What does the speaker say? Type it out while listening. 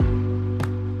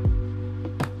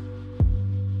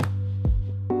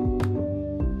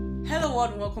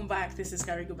everyone, welcome back. This is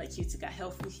Carigo by Cutica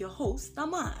Health with your host,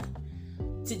 Aman.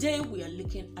 Today we are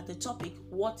looking at the topic,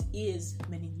 what is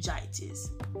meningitis?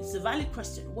 It's a valid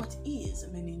question. What is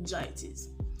meningitis?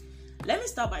 Let me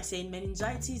start by saying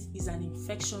meningitis is an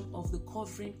infection of the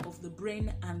covering of the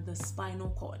brain and the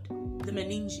spinal cord, the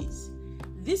meninges.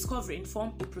 This covering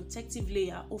forms a protective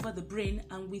layer over the brain,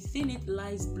 and within it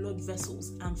lies blood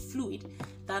vessels and fluid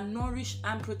that nourish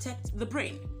and protect the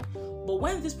brain. But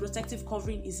when this protective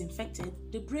covering is infected,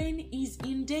 the brain is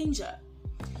in danger.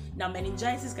 Now,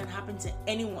 meningitis can happen to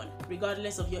anyone,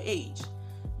 regardless of your age.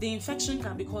 The infection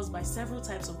can be caused by several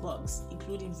types of bugs,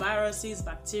 including viruses,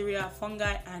 bacteria,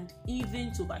 fungi, and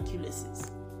even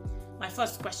tuberculosis. My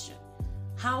first question: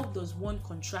 how does one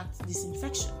contract this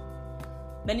infection?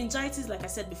 Meningitis, like I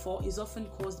said before, is often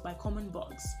caused by common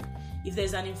bugs. If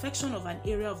there's an infection of an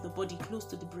area of the body close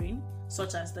to the brain,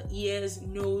 such as the ears,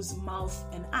 nose, mouth,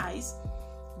 and eyes,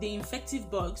 the infective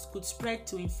bugs could spread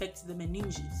to infect the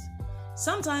meninges.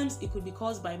 Sometimes it could be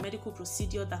caused by a medical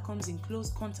procedure that comes in close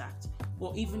contact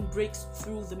or even breaks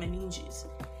through the meninges.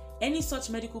 Any such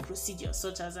medical procedure,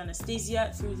 such as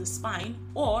anesthesia through the spine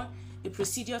or a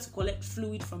procedure to collect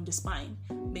fluid from the spine,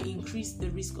 may increase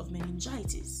the risk of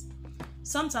meningitis.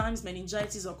 Sometimes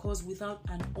meningitis occurs without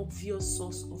an obvious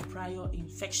source of prior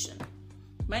infection.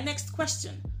 My next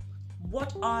question: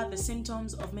 what are the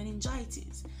symptoms of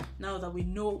meningitis? Now that we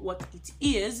know what it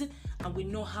is and we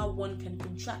know how one can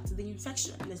contract the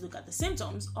infection, let's look at the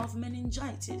symptoms of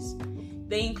meningitis.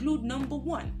 They include: number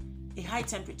 1, a high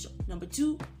temperature; number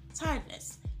 2,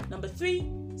 tiredness; number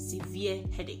 3, severe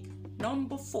headache;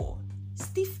 number 4,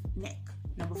 stiff neck;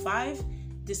 number 5,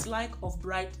 dislike of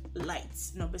bright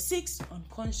lights; number 6,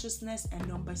 unconsciousness; and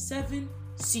number 7,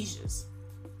 seizures.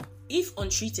 If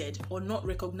untreated or not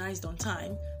recognized on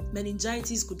time,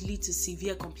 meningitis could lead to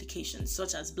severe complications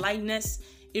such as blindness,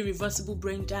 irreversible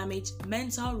brain damage,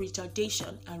 mental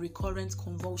retardation, and recurrent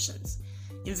convulsions.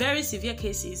 In very severe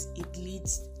cases, it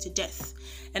leads to death.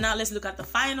 And now let's look at the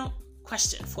final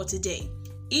question for today.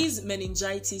 Is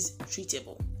meningitis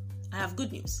treatable? I have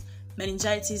good news.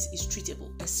 Meningitis is treatable,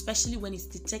 especially when it's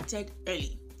detected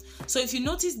early. So if you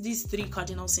notice these 3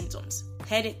 cardinal symptoms,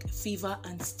 headache, fever,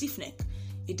 and stiff neck,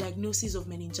 a diagnosis of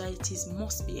meningitis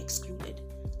must be excluded.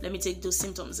 Let me take those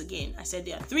symptoms again. I said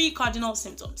there are 3 cardinal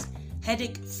symptoms: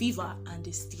 headache, fever, and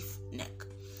a stiff neck.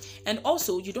 And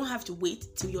also, you don't have to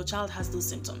wait till your child has those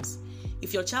symptoms.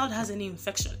 If your child has any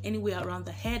infection anywhere around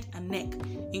the head and neck,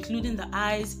 including the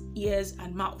eyes, ears,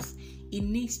 and mouth, it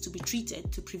needs to be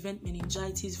treated to prevent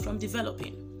meningitis from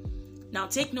developing. Now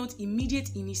take note,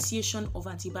 immediate initiation of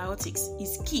antibiotics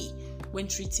is key when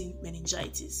treating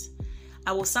meningitis.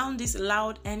 I will sound this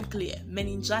loud and clear.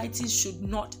 Meningitis should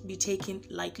not be taken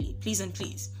lightly. Please and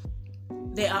please.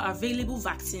 There are available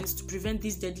vaccines to prevent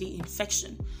this deadly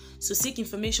infection, so seek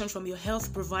information from your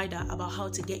health provider about how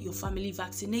to get your family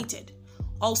vaccinated.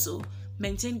 Also,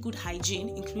 maintain good hygiene,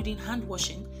 including hand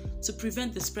washing, to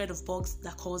prevent the spread of bugs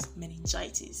that cause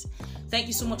meningitis. Thank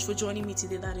you so much for joining me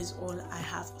today. That is all I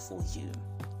have for you.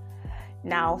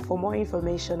 Now, for more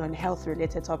information on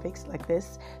health-related topics like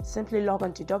this, simply log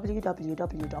on to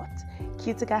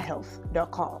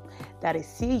www.cuticahealth.com. That is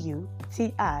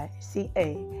CUTICA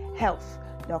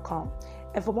health.com.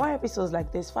 And for more episodes like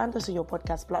this, find us on your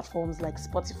podcast platforms like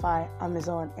Spotify,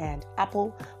 Amazon, and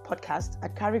Apple Podcasts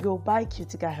at Carigo by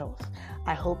Cutica Health.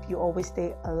 I hope you always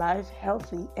stay alive,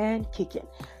 healthy, and kicking.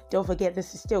 Don't forget,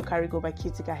 this is still Carigo by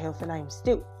Cutica Health, and I am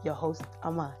still your host,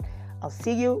 Aman. I'll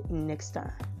see you next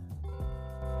time.